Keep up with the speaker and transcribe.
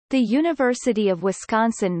The University of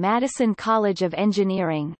Wisconsin-Madison College of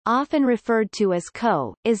Engineering, often referred to as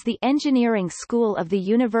CO, is the engineering school of the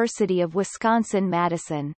University of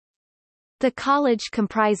Wisconsin-Madison. The college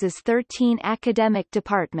comprises 13 academic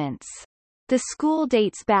departments. The school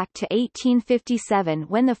dates back to 1857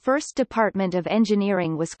 when the first Department of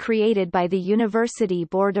Engineering was created by the University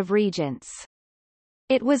Board of Regents.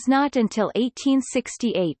 It was not until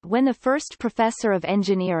 1868 when the first professor of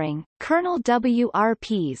engineering, Colonel W. R.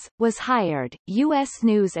 Pease, was hired. U.S.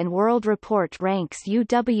 News & World Report ranks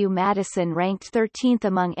UW-Madison ranked 13th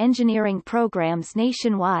among engineering programs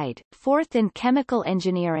nationwide, 4th in chemical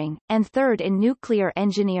engineering, and 3rd in nuclear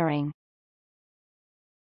engineering.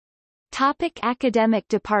 Topic: academic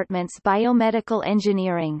departments. Biomedical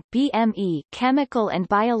Engineering (BME), Chemical and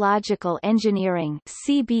Biological Engineering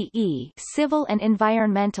 (CBE), Civil and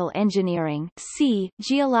Environmental Engineering (C),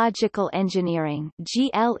 Geological Engineering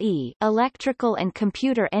 (GLE), Electrical and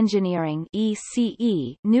Computer Engineering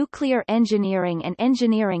 (ECE), Nuclear Engineering and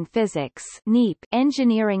Engineering Physics (NEP),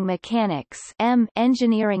 Engineering Mechanics (M),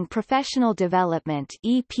 Engineering Professional Development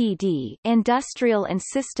 (EPD), Industrial and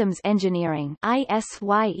Systems Engineering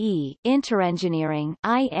 (ISYE), Interengineering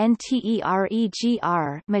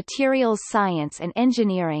 (INTEREGR), Materials Science and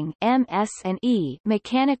Engineering (MS&E),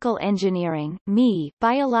 Mechanical Engineering (ME),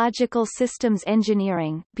 Biological Systems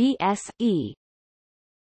Engineering (BSE).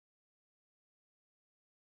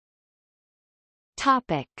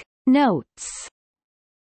 Topic Notes.